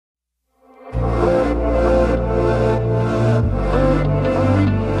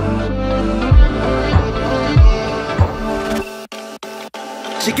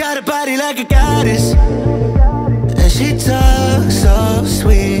body like a goddess, and she talks so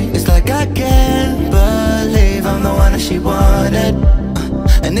sweet. It's like I can't believe I'm the one that she wanted.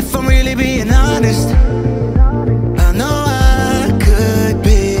 And if I'm really being honest, I know I could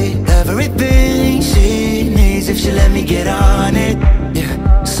be everything she needs if she let me get on it.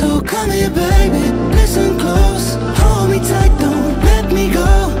 Yeah. So come here, baby, listen close, hold me tight, don't let me go.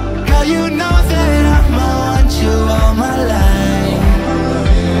 Girl, you know that I'ma want you all my life,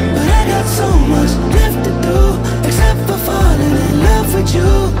 but I got so much left to do, except for falling in love with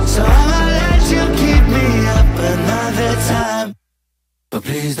you. So I'ma let you keep me up another time, but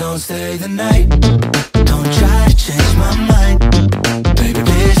please don't stay the night. Don't try to change my mind.